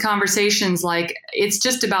have these conversations like it's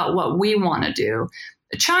just about what we want to do.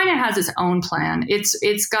 China has its own plan.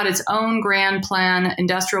 It's got its own grand plan,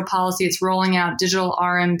 industrial policy. It's rolling out digital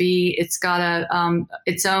RMB. It's got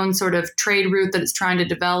its own sort of trade route that it's trying to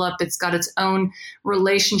develop. It's got its own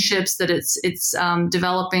relationships that it's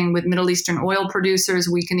developing with Middle Eastern oil producers,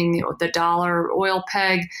 weakening the dollar oil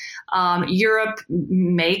peg. Europe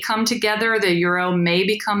may come together. The euro may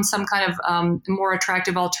become some kind of more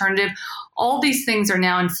attractive alternative. All these things are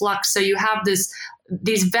now in flux. So you have these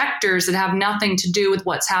vectors that have nothing to do with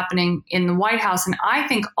what's happening in the White House. And I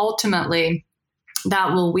think ultimately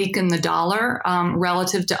that will weaken the dollar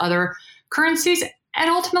relative to other currencies. And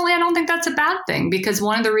ultimately, I don't think that's a bad thing, because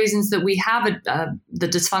one of the reasons that we have the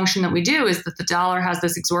dysfunction that we do is that the dollar has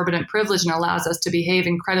this exorbitant privilege and allows us to behave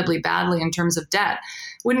incredibly badly in terms of debt.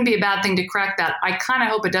 Wouldn't be a bad thing to correct that. I kind of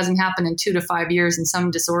hope it doesn't happen in 2 to 5 years in some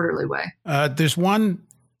disorderly way. There's one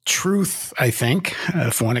truth, I think,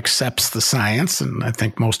 if one accepts the science, and I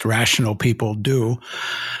think most rational people do,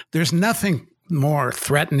 there's nothing more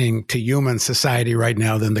threatening to human society right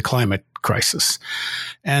now than the climate crisis.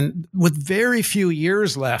 And with very few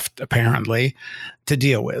years left, apparently, to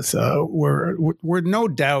deal with, we're no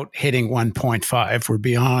doubt hitting 1.5. We're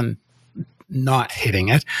beyond not hitting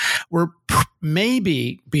it. We're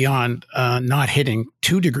maybe beyond not hitting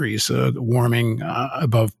 2 degrees warming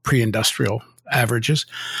above pre-industrial averages.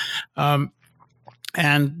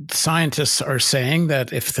 And scientists are saying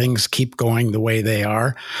that if things keep going the way they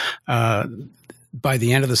are, by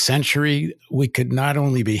the end of the century, we could not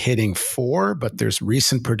only be hitting 4, but there's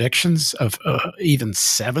recent predictions of even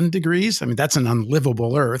 7 degrees. I mean, that's an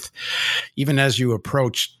unlivable Earth. Even as you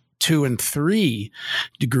approach 2 and 3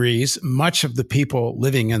 degrees, much of the people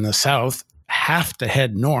living in the South have to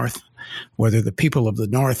head north, whether the people of the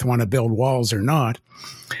North want to build walls or not.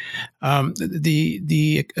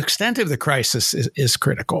 The extent of the crisis is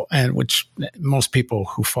critical, and which most people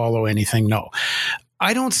who follow anything know.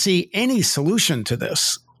 I don't see any solution to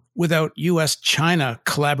this without U.S.-China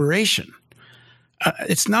collaboration.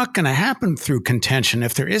 It's not going to happen through contention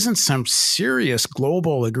if there isn't some serious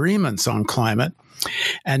global agreements on climate,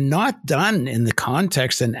 and not done in the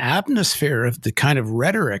context and atmosphere of the kind of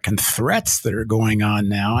rhetoric and threats that are going on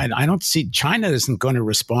now. And I don't see China isn't going to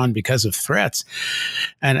respond because of threats.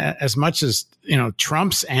 And as much as,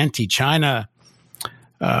 Trump's anti-China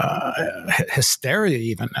hysteria,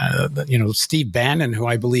 even, Steve Bannon, who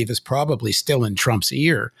I believe is probably still in Trump's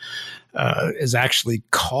ear, is actually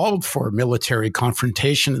called for military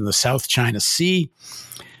confrontation in the South China Sea.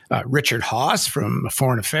 Richard Haass from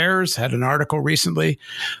Foreign Affairs had an article recently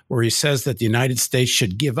where he says that the United States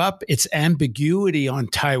should give up its ambiguity on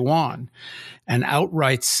Taiwan and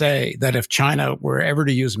outright say that if China were ever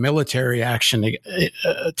to use military action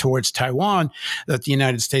towards Taiwan, that the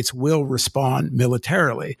United States will respond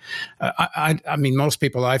militarily. I mean, most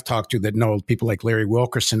people I've talked to that know people like Larry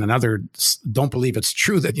Wilkerson and others don't believe it's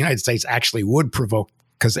true that the United States actually would provoke,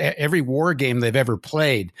 because every war game they've ever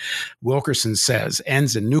played, Wilkerson says,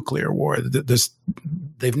 ends in nuclear war.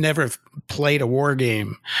 They've never played a war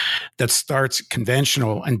game that starts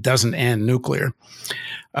conventional and doesn't end nuclear.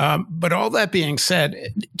 But all that being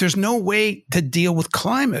said, there's no way to deal with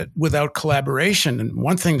climate without collaboration. And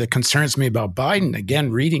one thing that concerns me about Biden,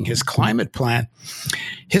 again, reading his climate plan,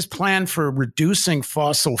 his plan for reducing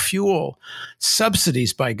fossil fuel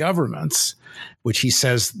subsidies by governments, which he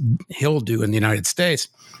says he'll do in the United States,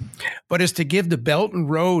 but is to give the Belt and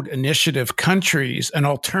Road Initiative countries an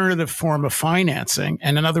alternative form of financing.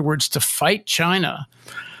 And in other words, to fight China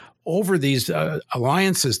over these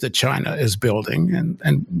alliances that China is building,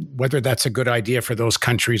 and whether that's a good idea for those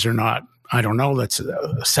countries or not, I don't know. That's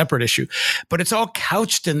a separate issue. But it's all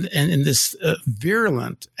couched in this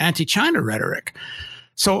virulent anti-China rhetoric.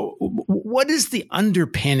 So what is the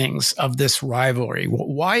underpinnings of this rivalry?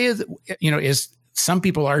 Why is some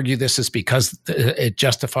people argue this is because it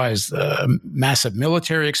justifies massive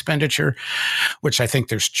military expenditure, which I think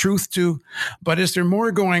there's truth to. But is there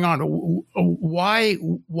more going on? Why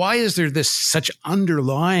is there this such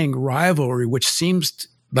underlying rivalry, which seems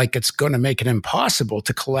like it's going to make it impossible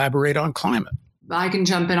to collaborate on climate? I can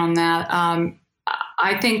jump in on that.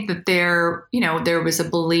 I think that there was a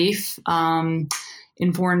belief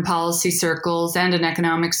in foreign policy circles and in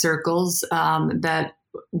economic circles that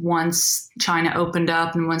once China opened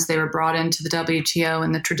up and once they were brought into the WTO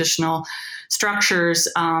and the traditional structures,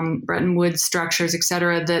 Bretton Woods structures, et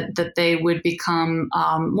cetera, that they would become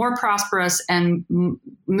more prosperous and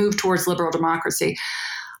move towards liberal democracy.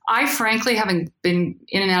 I frankly, having been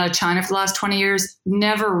in and out of China for the last 20 years,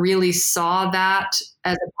 never really saw that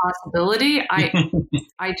as a possibility.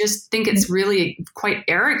 I just think it's really quite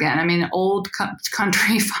arrogant. I mean, old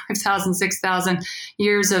country, 5,000, 6,000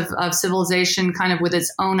 years of civilization, kind of with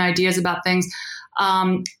its own ideas about things.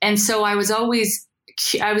 And so I was always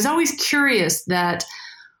curious that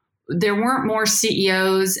there weren't more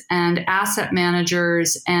CEOs and asset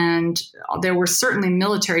managers, and there were certainly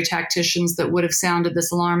military tacticians that would have sounded this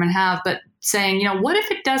alarm and have, but saying, what if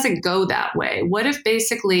it doesn't go that way? What if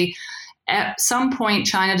basically at some point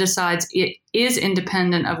China decides it is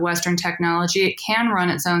independent of Western technology, it can run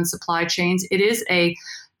its own supply chains, it is a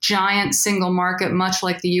giant single market, much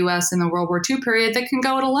like the US in the World War II period, that can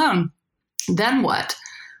go it alone? Then what?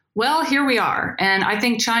 Well, here we are. And I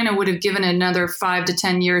think China would have given another 5 to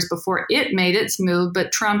 10 years before it made its move.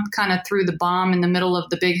 But Trump kind of threw the bomb in the middle of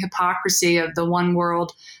the big hypocrisy of the one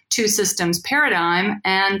world, two systems paradigm.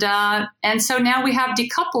 And so now we have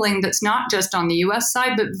decoupling that's not just on the U.S.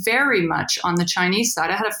 side, but very much on the Chinese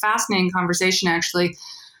side. I had a fascinating conversation, actually,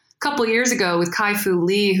 a couple of years ago with Kai-Fu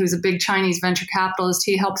Lee, who's a big Chinese venture capitalist.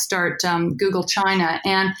 He helped start Google China.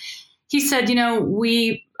 And he said,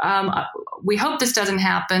 we hope this doesn't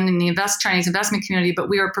happen in the Chinese investment community, but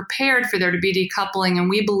we are prepared for there to be decoupling, and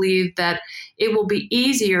we believe that it will be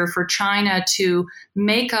easier for China to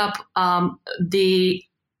make up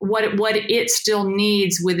what it still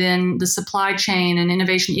needs within the supply chain and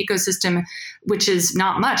innovation ecosystem, which is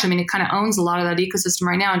not much. I mean, it kind of owns a lot of that ecosystem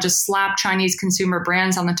right now, and just slap Chinese consumer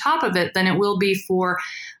brands on the top of it, than it will be for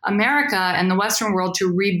America and the Western world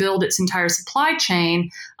to rebuild its entire supply chain,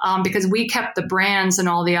 because we kept the brands and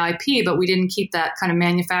all the IP, but we didn't keep that kind of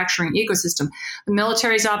manufacturing ecosystem. The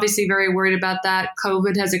military is obviously very worried about that.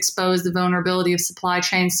 COVID has exposed the vulnerability of supply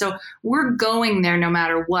chains. So we're going there no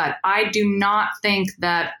matter what. I do not think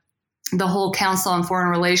that the whole Council on Foreign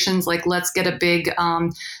Relations, like, let's get a big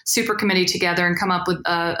super committee together and come up with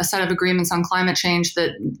a set of agreements on climate change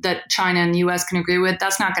that China and the U.S. can agree with.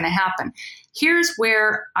 That's not going to happen. Here's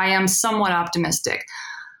where I am somewhat optimistic.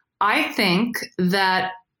 I think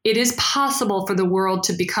that it is possible for the world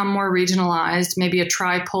to become more regionalized, maybe a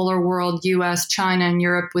tripolar world, U.S., China, and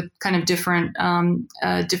Europe, with kind of different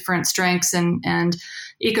strengths and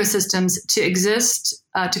ecosystems to exist,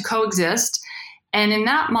 to coexist. And in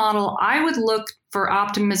that model, I would look for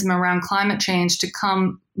optimism around climate change to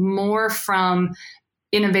come more from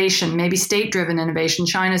innovation, maybe state-driven innovation.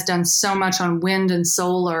 China's done so much on wind and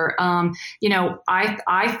solar.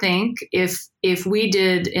 I think if we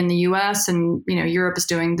did in the U.S. and Europe is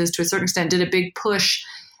doing this to a certain extent, did a big push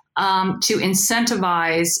to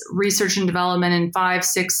incentivize research and development in 5,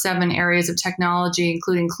 6, 7 areas of technology,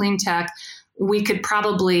 including clean tech, we could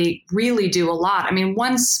probably really do a lot. I mean,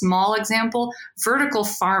 one small example, vertical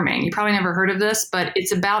farming. You probably never heard of this, but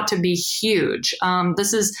it's about to be huge.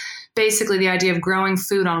 This is basically the idea of growing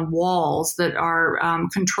food on walls that are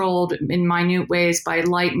controlled in minute ways by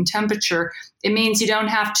light and temperature. It means you don't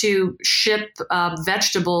have to ship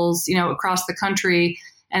vegetables, across the country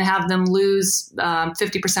and have them lose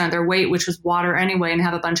 50% of their weight, which was water anyway, and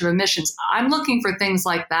have a bunch of emissions. I'm looking for things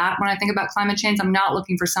like that when I think about climate change. I'm not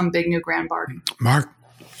looking for some big new grand bargain. Mark?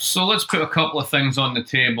 So let's put a couple of things on the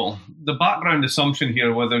table. The background assumption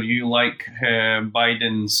here, whether you like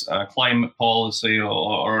Biden's climate policy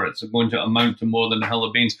or it's going to amount to more than a hill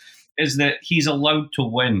of beans, is that he's allowed to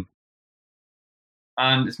win.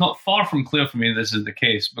 And it's not far from clear for me this is the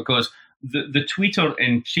case, because the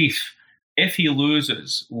tweeter-in-chief, if he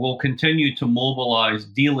loses, will continue to mobilize,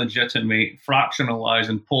 delegitimate, fractionalize,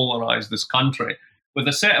 and polarize this country with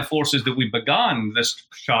a set of forces that we began this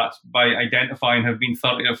chat by identifying have been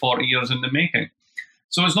 30 or 40 years in the making.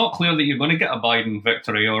 So it's not clear that you're going to get a Biden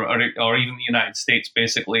victory or even the United States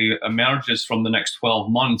basically emerges from the next 12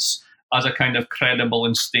 months as a kind of credible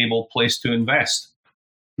and stable place to invest.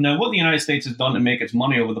 Now, what the United States has done to make its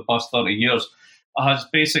money over the past 30 years has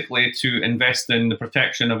basically to invest in the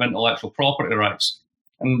protection of intellectual property rights.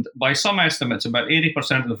 And by some estimates, about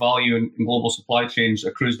 80% of the value in global supply chains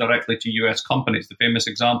accrues directly to US companies. The famous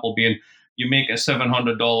example being you make a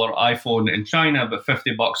 $700 iPhone in China, but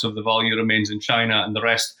 $50 of the value remains in China, and the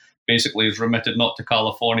rest basically is remitted not to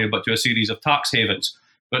California, but to a series of tax havens.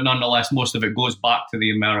 But nonetheless, most of it goes back to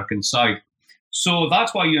the American side. So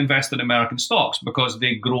that's why you invest in American stocks, because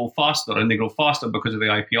they grow faster, and they grow faster because of the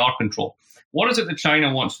IPR control. What is it that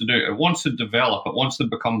China wants to do? It wants to develop. It wants to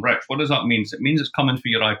become rich. What does that mean? It means it's coming for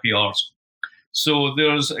your IPRs. So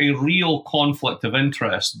there's a real conflict of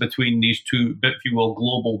interest between these two, if you will,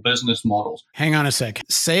 global business models. Hang on a sec.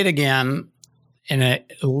 Say it again in a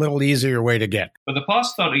little easier way to get. For the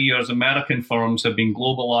past 30 years, American firms have been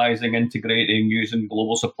globalizing, integrating, using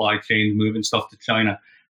global supply chains, moving stuff to China.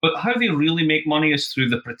 But how they really make money is through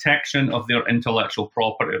the protection of their intellectual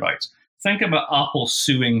property rights. Think about Apple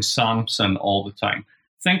suing Samsung all the time.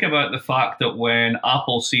 Think about the fact that when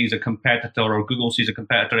Apple sees a competitor or Google sees a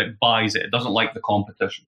competitor, it buys it. It doesn't like the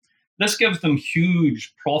competition. This gives them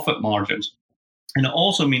huge profit margins. And it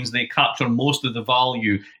also means they capture most of the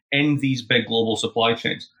value in these big global supply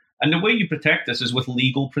chains. And the way you protect this is with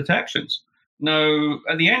legal protections. Now,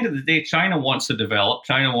 at the end of the day, China wants to develop.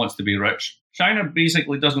 China wants to be rich. China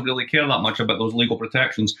basically doesn't really care that much about those legal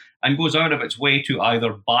protections and goes out of its way to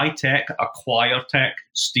either buy tech, acquire tech,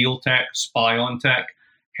 steal tech, spy on tech.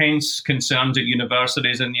 Hence, concerns at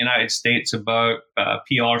universities in the United States about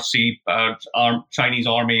PRC, Chinese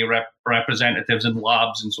army representatives in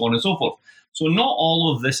labs and so on and so forth. So not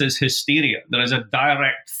all of this is hysteria. There is a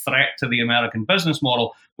direct threat to the American business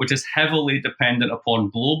model, which is heavily dependent upon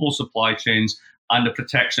global supply chains and the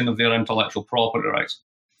protection of their intellectual property rights.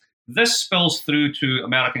 This spills through to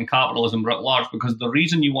American capitalism writ large, because the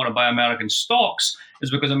reason you want to buy American stocks is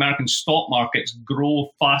because American stock markets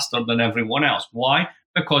grow faster than everyone else. Why?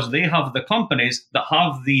 Because they have the companies that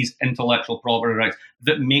have these intellectual property rights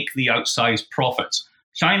that make the outsized profits.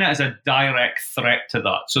 China is a direct threat to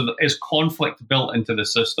that. So there is conflict built into the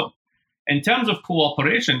system. In terms of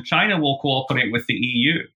cooperation, China will cooperate with the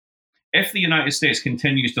EU. If the United States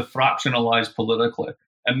continues to fractionalize politically,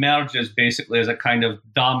 emerges basically as a kind of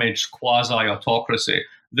damaged quasi-autocracy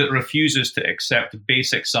that refuses to accept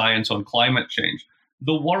basic science on climate change,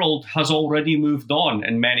 the world has already moved on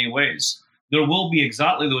in many ways. There will be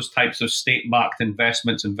exactly those types of state-backed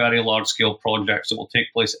investments in very large-scale projects that will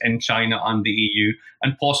take place in China and the EU,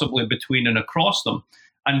 and possibly between and across them.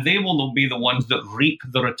 And they will be the ones that reap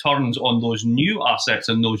the returns on those new assets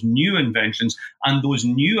and those new inventions and those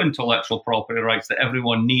new intellectual property rights that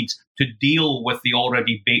everyone needs to deal with the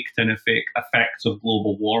already baked-in effects of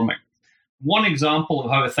global warming. One example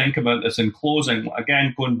of how to think about this in closing,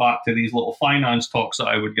 again, going back to these little finance talks that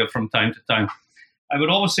I would give from time to time, I would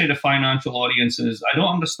always say to financial audiences, I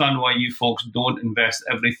don't understand why you folks don't invest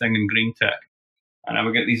everything in green tech. And I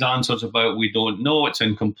would get these answers about, we don't know, it's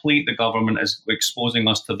incomplete, the government is exposing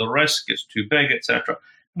us to the risk, it's too big, etc.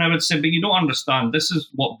 And I would say, but you don't understand, this is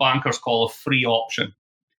what bankers call a free option.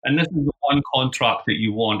 And this is the one contract that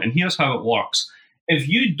you want. And here's how it works. If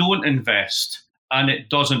you don't invest and it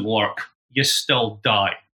doesn't work, you still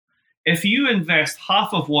die. If you invest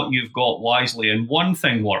half of what you've got wisely and one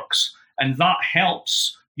thing works, and that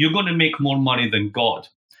helps, you're going to make more money than God.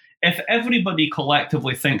 If everybody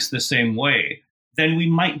collectively thinks the same way, then we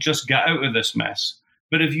might just get out of this mess.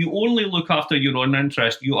 But if you only look after your own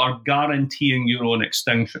interest, you are guaranteeing your own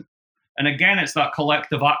extinction. And again, it's that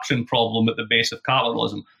collective action problem at the base of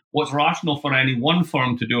capitalism. What's rational for any one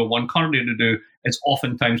firm to do or one country to do is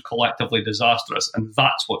oftentimes collectively disastrous. And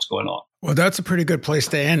that's what's going on. Well, that's a pretty good place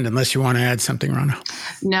to end, unless you want to add something, Rana.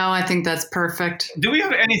 No, I think that's perfect. Do we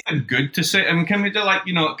have anything good to say? I mean, can we do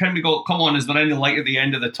can we go, come on, is there any light at the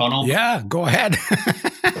end of the tunnel? Yeah, go ahead.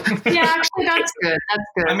 Yeah, actually, that's good. That's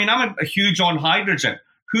good. I mean, I'm a huge on hydrogen.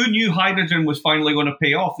 Who knew hydrogen was finally going to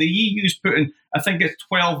pay off? The EU's putting, I think it's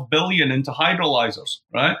 12 billion into hydrolyzers,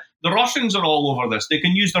 right? The Russians are all over this. They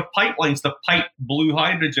can use their pipelines to pipe blue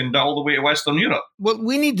hydrogen all the way to Western Europe. Well,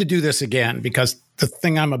 we need to do this again, because the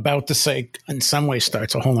thing I'm about to say in some way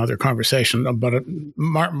starts a whole other conversation, but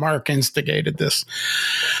Mark instigated this.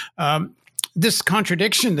 This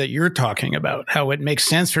contradiction that you're talking about, how it makes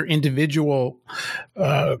sense for individual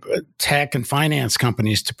tech and finance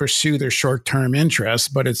companies to pursue their short-term interests,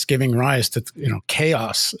 but it's giving rise to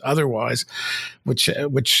chaos otherwise, which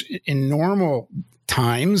in normal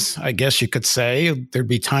times, I guess you could say, there'd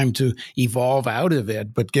be time to evolve out of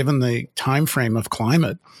it. But given the time frame of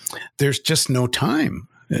climate, there's just no time.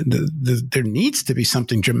 There needs to be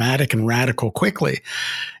something dramatic and radical quickly.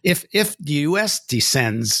 If the U.S.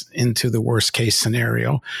 descends into the worst case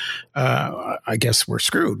scenario, I guess we're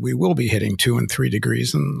screwed. We will be hitting 2 and 3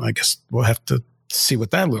 degrees, and I guess we'll have to see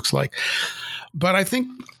what that looks like. But I think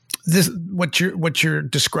what you're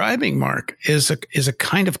describing, Mark, is a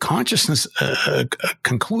kind of consciousness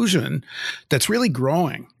conclusion that's really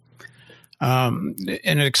growing. And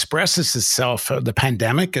it expresses itself. The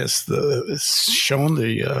pandemic has shown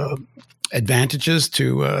the advantages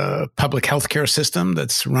to a public healthcare system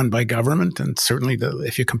that's run by government. And certainly,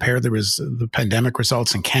 if you compare the pandemic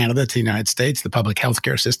results in Canada to the United States, the public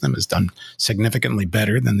healthcare system has done significantly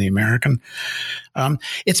better than the American.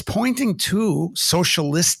 It's pointing to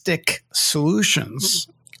socialistic solutions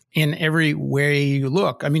in every way you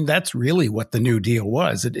look. I mean, that's really what the New Deal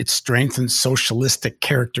was. It strengthened socialistic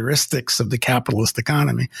characteristics of the capitalist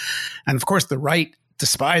economy. And of course, the right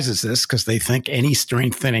despises this because they think any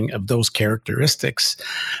strengthening of those characteristics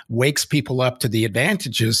wakes people up to the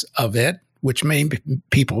advantages of it, which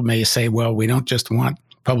people may say, well, we don't just want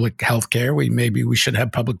public health care. Maybe we should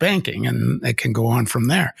have public banking, and it can go on from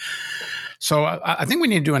there. So I think we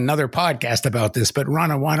need to do another podcast about this. But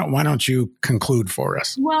Rana, why don't you conclude for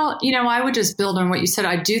us? Well, I would just build on what you said.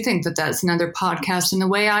 I do think that that's another podcast. And the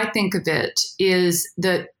way I think of it is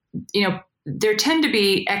that, there tend to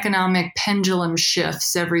be economic pendulum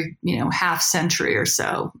shifts every, half century or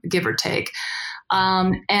so, give or take.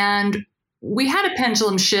 And we had a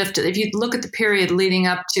pendulum shift. If you look at the period leading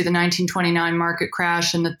up to the 1929 market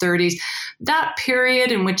crash in the 30s, that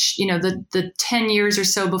period in which, the 10 years or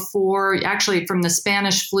so before, actually from the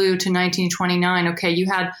Spanish flu to 1929, okay, you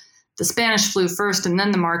had the Spanish flu first and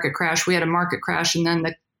then the market crash. We had a market crash and then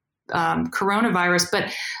the coronavirus,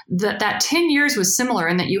 but that 10 years was similar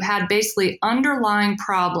in that you had basically underlying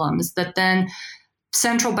problems that then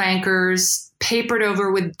central bankers papered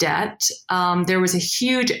over with debt. There was a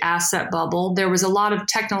huge asset bubble. There was a lot of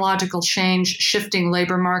technological change, shifting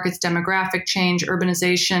labor markets, demographic change,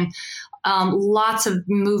 urbanization, lots of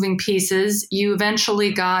moving pieces. You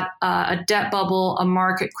eventually got a debt bubble, a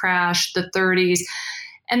market crash, the 30s.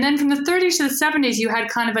 And then from the 30s to the 70s, you had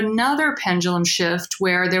kind of another pendulum shift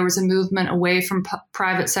where there was a movement away from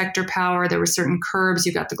private sector power. There were certain curbs.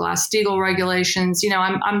 You got the Glass-Steagall regulations.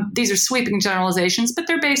 These are sweeping generalizations, but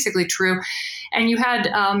they're basically true. And you had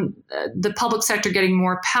the public sector getting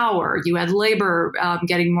more power. You had labor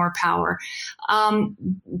getting more power.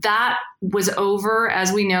 That was over,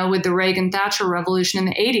 as we know, with the Reagan-Thatcher revolution in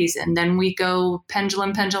the 80s. And then we go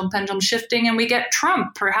pendulum shifting, and we get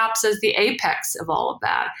Trump perhaps as the apex of all of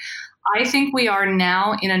that. I think we are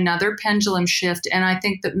now in another pendulum shift. And I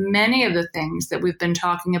think that many of the things that we've been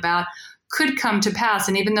talking about could come to pass.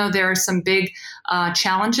 And even though there are some big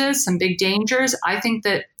challenges, some big dangers, I think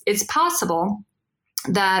that it's possible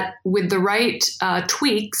that with the right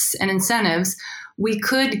tweaks and incentives, we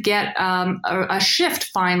could get a shift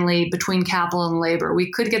finally between capital and labor.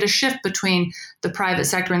 We could get a shift between the private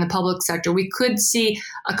sector and the public sector. We could see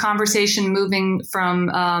a conversation moving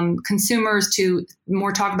from consumers to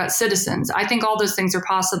more talk about citizens. I think all those things are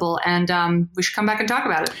possible, and we should come back and talk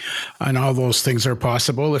about it. And all those things are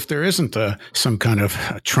possible if there isn't some kind of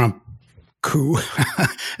Trump coup,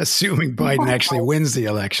 assuming Biden actually wins the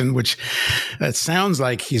election, which it sounds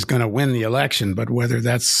like he's going to win the election, but whether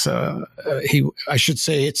that's, I should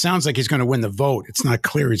say, it sounds like he's going to win the vote. It's not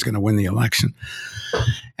clear he's going to win the election.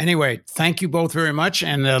 Anyway, thank you both very much.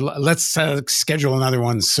 And let's schedule another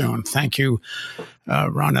one soon. Thank you,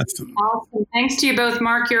 Rana. Awesome. Thanks to you both,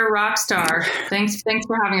 Mark. You're a rock star. Thanks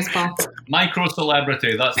for having us, Paul. Micro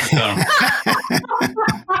celebrity, that's the term.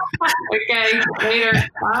 Okay, later.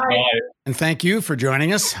 Bye. And thank you for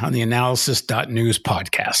joining us on the theAnalysis.news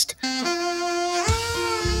podcast.